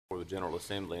to a General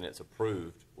Assembly and it's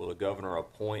approved, will the governor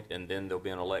appoint and then there'll be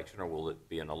an election, or will it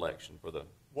be an election for the?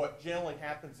 What generally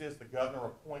happens is the governor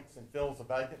appoints and fills a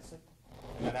vacancy,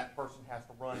 and then that person has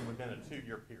to run within a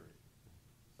 2-year period.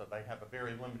 So they have a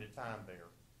very limited time there.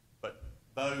 But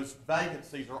those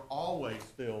vacancies are always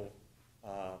filled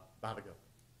by the governor.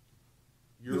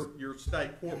 Your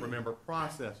state court, remember,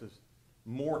 processes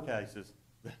more cases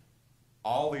than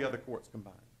all the other courts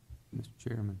combined. Mr.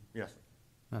 Chairman. Yes, sir.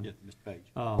 Yes, Mr.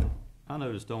 Page. I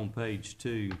noticed on page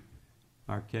 2,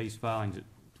 our case filings at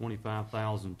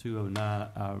 25,209.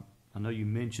 I know you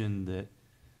mentioned that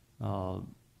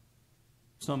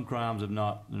some crimes they're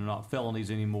not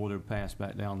felonies anymore. They're passed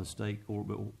back down the state court.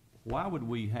 But why would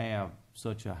we have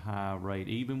such a high rate,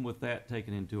 even with that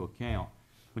taken into account?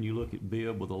 When you look at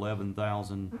Bibb with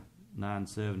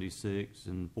 11,976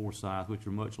 and Forsyth, which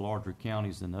are much larger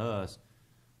counties than us,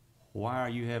 why are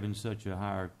you having such a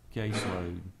higher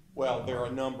caseload? Well, there are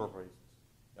a number of reasons.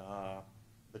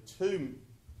 The two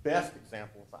best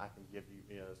examples I can give you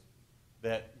is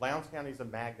that Lowndes County is a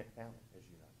magnet county, as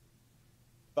you know.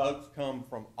 Folks come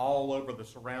from all over the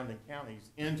surrounding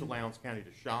counties into Lowndes County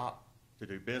to shop, to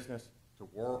do business, to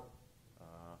work,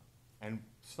 and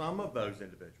some of those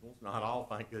individuals, not all,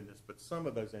 thank goodness, but some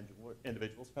of those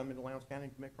individuals come into Lowndes County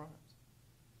and commit crimes.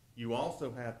 You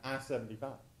also have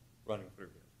I-75 running through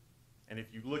here. And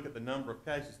if you look at the number of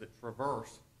cases that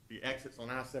traverse the exits on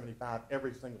I-75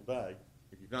 every single day,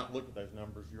 if you've not looked at those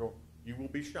numbers, you will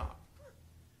be shocked.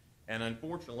 And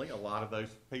unfortunately, a lot of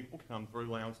those people come through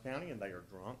Lowndes County and they are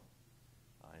drunk,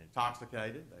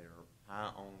 intoxicated, they are high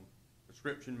on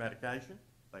prescription medication,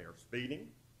 they are speeding,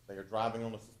 they are driving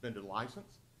on a suspended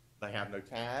license, they have no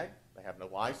tag, they have no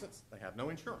license, they have no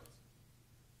insurance.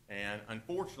 And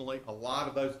unfortunately, a lot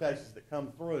of those cases that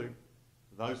come through,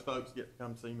 those folks get to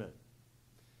come see me.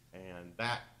 And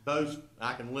those,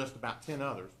 I can list about 10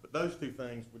 others, but those two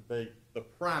things would be the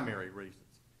primary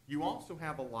reasons. You also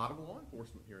have a lot of law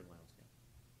enforcement here in Lowndes County.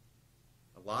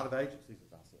 A lot of agencies,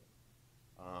 as I said.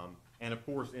 And of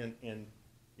course, if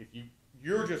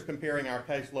you're just comparing our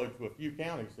caseload to a few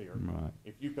counties here. Right.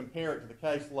 If you compare it to the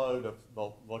caseload of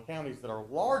the counties that are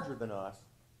larger than us,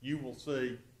 you will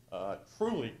see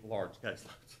truly large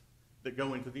caseloads that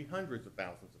go into the hundreds of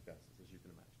thousands of cases, as you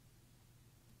can imagine.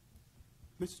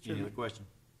 Any Mr. Chairman, other question?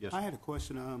 Yes. I had a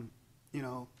question,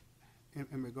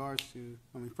 in regards to,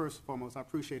 first and foremost, I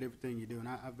appreciate everything you do, and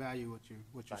I value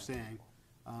what you're saying.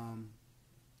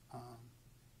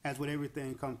 As with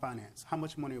everything come finance, how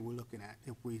much money are we looking at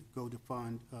if we go to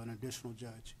fund an additional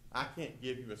judge? I can't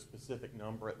give you a specific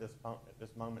number at this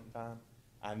moment in time.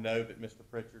 I know that Mr.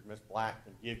 Pritchard, Ms. Black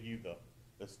can give you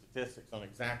the statistics on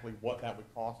exactly what that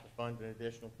would cost to fund an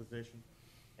additional position.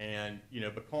 And,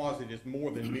 because it is more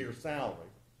than mere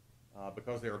salary,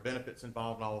 because there are benefits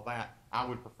involved and all of that, I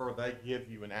would prefer they give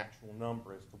you an actual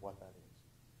number as to what that is.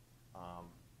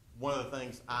 One of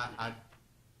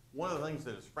the things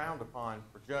that is frowned upon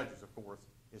for judges, of course,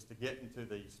 is to get into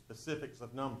the specifics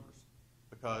of numbers,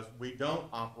 because we don't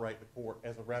operate the court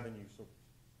as a revenue source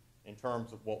in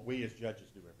terms of what we as judges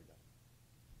do every day.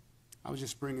 I was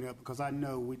just bringing it up because I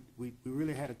know we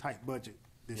really had a tight budget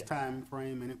this time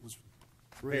frame, and it was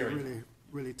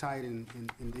really tight,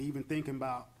 and even thinking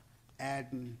about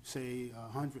adding, say,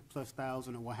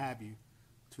 100,000+ or what have you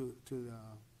to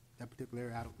that particular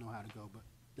area, I don't know how to go, but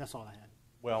that's all I had.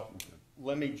 Well,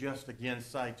 let me just again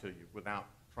say to you, without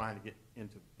trying to get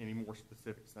into any more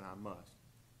specifics than I must,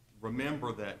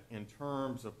 remember that in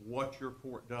terms of what your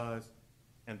court does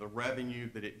and the revenue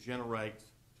that it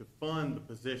generates to fund the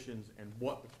positions and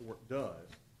what the court does,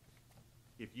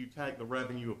 if you take the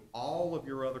revenue of all of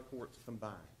your other courts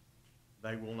combined,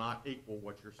 they will not equal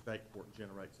what your state court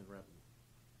generates in revenue.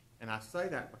 And I say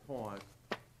that because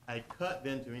a cut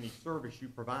then to any service you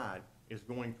provide is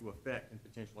going to affect and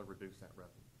potentially reduce that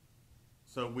revenue.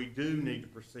 So we do need to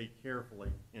proceed carefully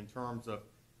in terms of,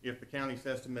 if the county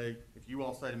says to me, if you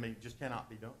all say to me, it just cannot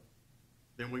be done,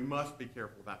 then we must be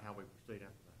careful about how we proceed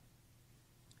after that.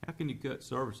 How can you cut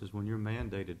services when you're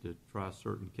mandated to try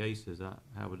certain cases?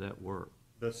 How would that work?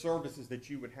 The services that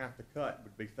you would have to cut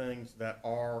would be things that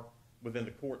are within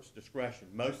the court's discretion.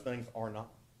 Most things are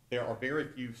not. There are very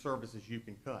few services you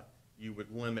can cut. You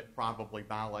would limit probably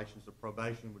violations of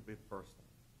probation would be the first thing.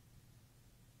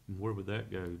 And where would that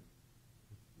go?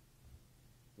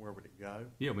 Where would it go?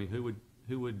 Yeah, who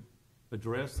would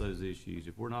address those issues?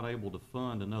 If we're not able to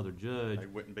fund another judge, They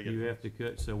wouldn't be you have to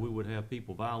cut. So we would have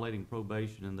people violating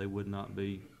probation, and they would not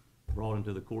be brought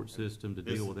into the court system to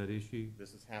deal with that issue.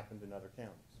 This has happened in other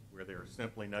counties where there is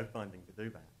simply no funding to do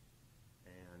that.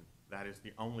 And that is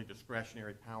the only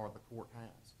discretionary power the court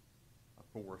has. Of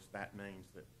course, that means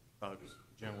that folks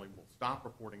generally will stop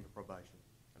reporting to probation,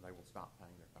 and they will stop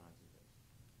paying their fines and fees.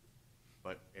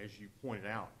 But as you pointed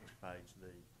out, Ms. Page, the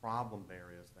problem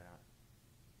there is that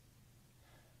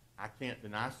I can't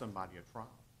deny somebody a trial.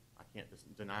 I can't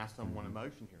deny someone a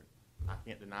motion hearing. I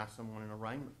can't deny someone an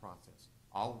arraignment process.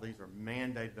 All of these are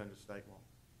mandated under state law,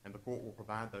 and the court will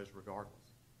provide those regardless.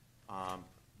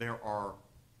 There are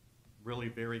really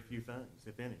very few things,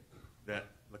 if any, that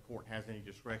the court has any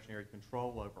discretionary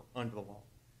control over under the law.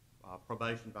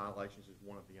 Probation violations is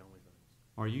one of the only things.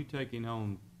 Are you taking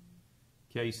on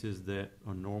cases that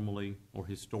are normally or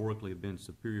historically have been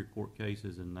Superior Court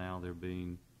cases and now they're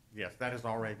being Yes, that is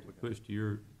already begun. pushed to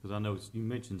your, because I know you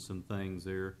mentioned some things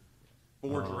there.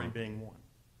 Forgery being one.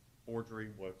 Forgery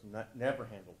was never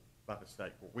handled by the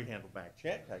state court. We handle bad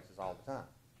check cases all the time.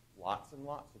 Lots and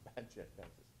lots of bad check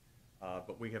cases.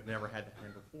 But we have never had to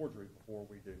handle forgery before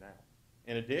we do now.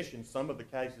 In addition, some of the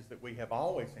cases that we have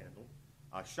always handled,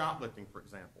 shoplifting, for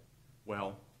example,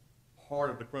 well, part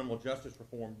of the criminal justice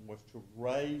reform was to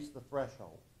raise the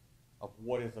threshold of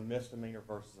what is a misdemeanor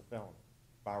versus a felony.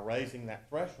 By raising that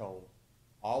threshold,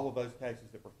 all of those cases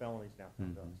that were felonies now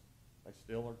come to us. They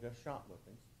still are just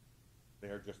shopliftings. They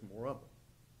are just more of them.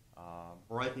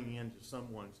 Breaking into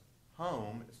someone's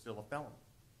home is still a felony.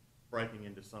 Breaking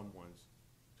into someone's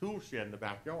tool shed in the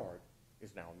backyard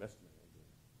is now a misdemeanor.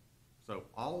 So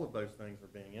all of those things are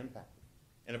being impacted.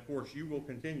 And of course, you will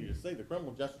continue to see the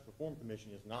Criminal Justice Reform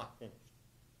Commission is not finished.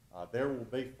 There will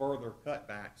be further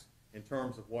cutbacks in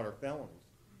terms of what are felonies,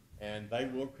 and they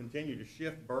will continue to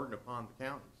shift burden upon the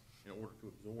counties in order to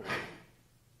absorb it.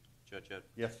 Judge Ed?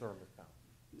 Yes, sir, Ms.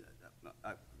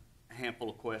 Powell. A handful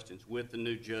of questions. With the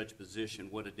new judge position,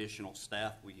 what additional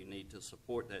staff will you need to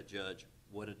support that judge?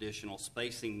 What additional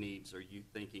spacing needs are you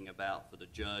thinking about for the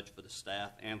judge, for the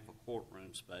staff, and for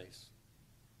courtroom space?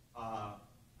 I'm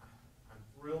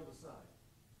thrilled to say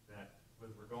that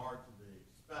with regard to the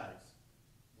space,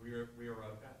 we are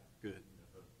okay. Good.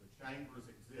 The chambers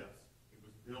exist. It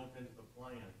was built into the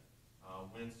plan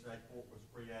when state court was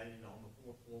created on the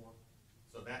 4th floor.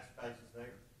 So that space is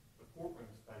there. The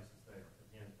courtroom space is there.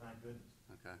 Again, thank goodness.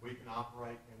 Okay. We can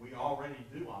operate, and we already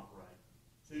do operate,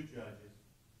 2 judges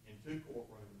in 2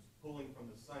 courtrooms pulling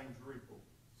from the same jury pool.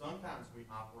 Sometimes we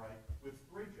operate with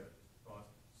 3 judges because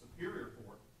Superior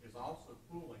Court is also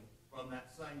pulling from that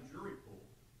same jury pool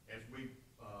as we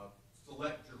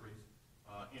select juries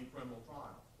in criminal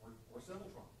trials or civil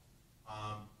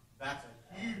trials. That's a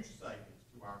huge savings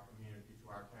to our community, to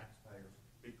our taxpayers,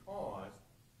 because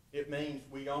it means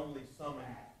we only summon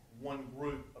one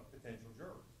group of potential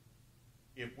jurors.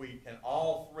 If we can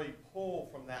all 3 pull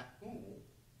from that pool,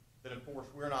 then of course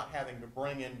we're not having to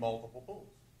bring in multiple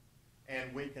pools.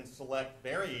 And we can select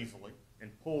very easily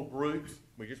and pull groups.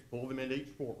 We just pull them into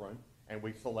each courtroom, and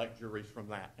we select juries from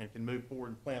that and can move forward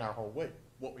and plan our whole week.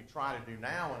 What we try to do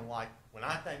now, and like when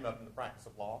I came up in the practice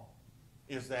of law,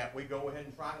 is that we go ahead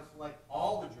and try to select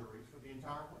all the juries for the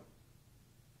entire week.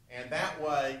 And that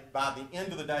way, by the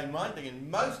end of the day, Monday, in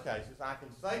most cases, I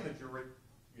can say the jury,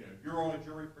 you're on a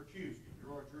jury for Tuesday,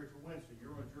 you're on a jury for Wednesday,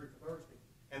 you're on a jury for Thursday,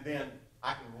 and then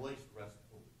I can release the rest of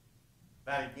the pool.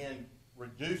 That, again,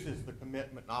 reduces the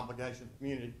commitment and obligation of the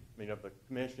community, of the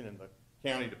commission and the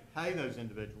county to pay those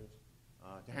individuals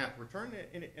to have to return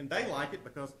it, and they like it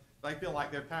because they feel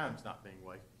like their time's not being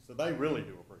wasted. So they really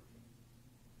do appreciate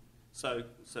it.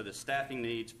 So the staffing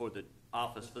needs for the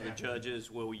office for the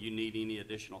judges, will you need any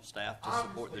additional staff to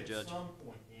support the judge? Obviously, at some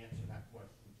point, the answer to that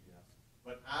question is yes,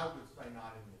 but I would say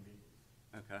not in the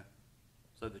immediate. Okay.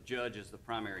 So the judge is the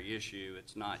primary issue.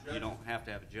 It's not, you don't have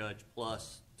to have a judge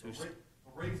plus 2. The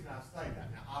reason I say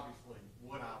that, now obviously,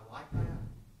 would I like that?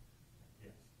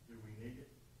 Yes. Do we need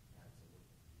it? Absolutely.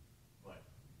 But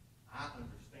I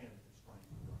understand the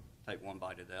constraints of running. Take one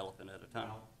bite of the elephant at a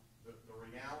time. Well, the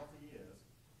reality is,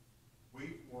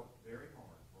 we've worked very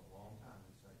hard for a long time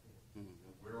in state court. Mm-hmm.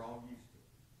 And we're all used to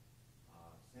it.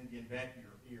 Cindy and Becky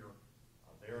are here.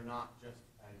 They're not just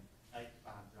an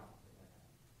 8-to-5 job that they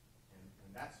have.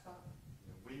 And that's fine.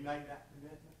 We made that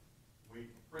commitment.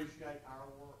 We appreciate our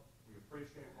work. We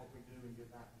appreciate what we do and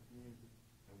give back to the community.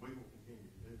 And we will continue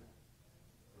to do that.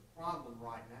 The problem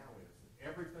right now is that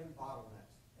everything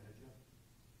bottlenecks at a judge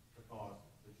because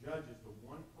the judge is the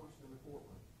one person in the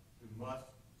courtroom who must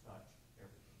touch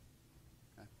everything.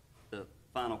 Okay. The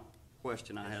final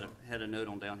question I had a note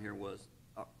on down here was,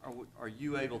 are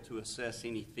you able to assess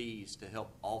any fees to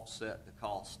help offset the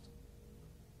cost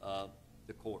of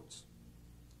the courts?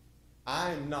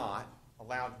 I am not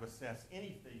allowed to assess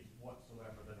any fees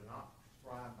whatsoever that are not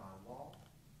prescribed by law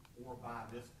or by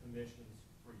this commission's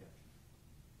creation.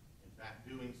 In fact,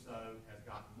 doing so has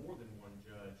gotten more than one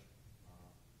judge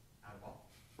out of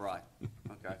office. Right.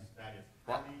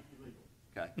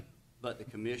 But the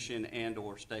commission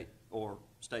and/or state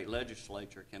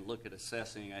legislature can look at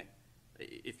assessing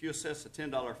if you assess a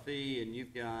 $10 fee and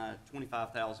you've got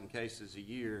 25,000 cases a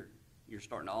year, you're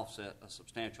starting to offset a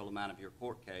substantial amount of your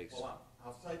court case. Well,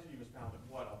 I'll say to you, Mr. Powell, that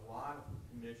what a lot of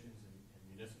commissions and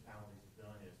municipalities have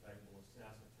done is they will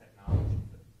assess a technology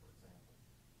fee, for example,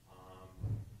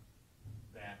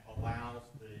 that allows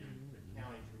the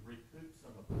county to recoup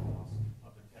some of the cost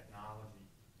of the technology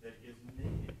that is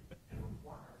needed and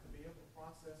required to be able to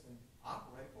process and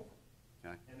operate court.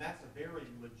 Okay. And that's a very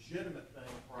legitimate thing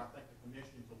for, I think, the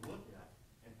commission to look at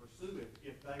and pursue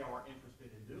if they are interested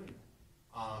in doing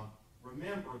that.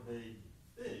 Remember, the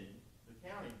fee the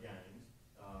county gains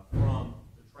from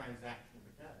the transaction of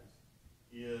the case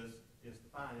is the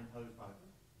fine imposed by the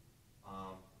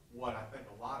court. What I think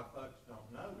a lot of folks don't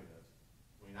know is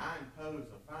when I impose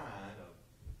a fine of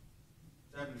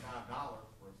 $75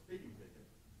 for a speeding ticket,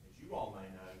 as you all may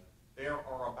know, there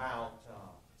are about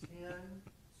 10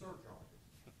 surcharges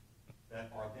that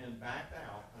are then backed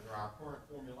out under our current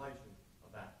formulation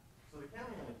of that. So the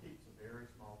county only keeps a very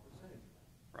small percentage of that.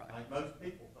 Right. Like most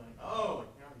people think, oh,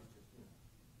 the county's just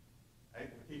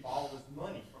able to keep all this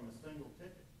money from a single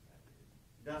ticket.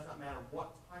 It does not matter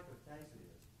what type of case it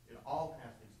is. It all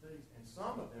has these fees, and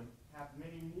some of them have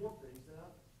many more fees than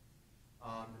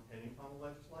others, depending upon the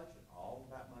legislation. All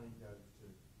of that money goes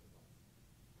to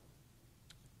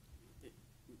the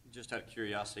Just out of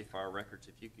curiosity for our records,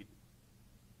 if you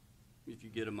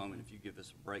get a moment, if you give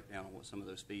us a breakdown on what some of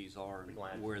those fees are Be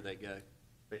glad and to. where they go.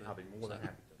 I'll be more than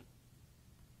happy to.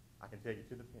 I can tell you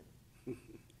to the penny.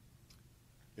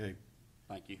 Okay.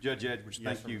 Thank you. Judge Edwards, Yes,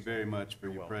 thank sir, you Mr. very much for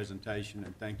You're your welcome. presentation,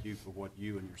 and thank you for what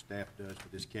you and your staff does for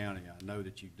this county. I know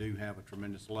that you do have a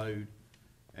tremendous load,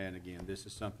 and again, this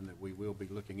is something that we will be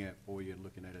looking at for you and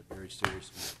looking at it very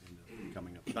seriously in the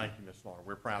coming up. Thank you, Ms. Slaughter.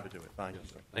 We're proud to do it. Thank you,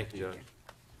 sir. Thank you, Judge.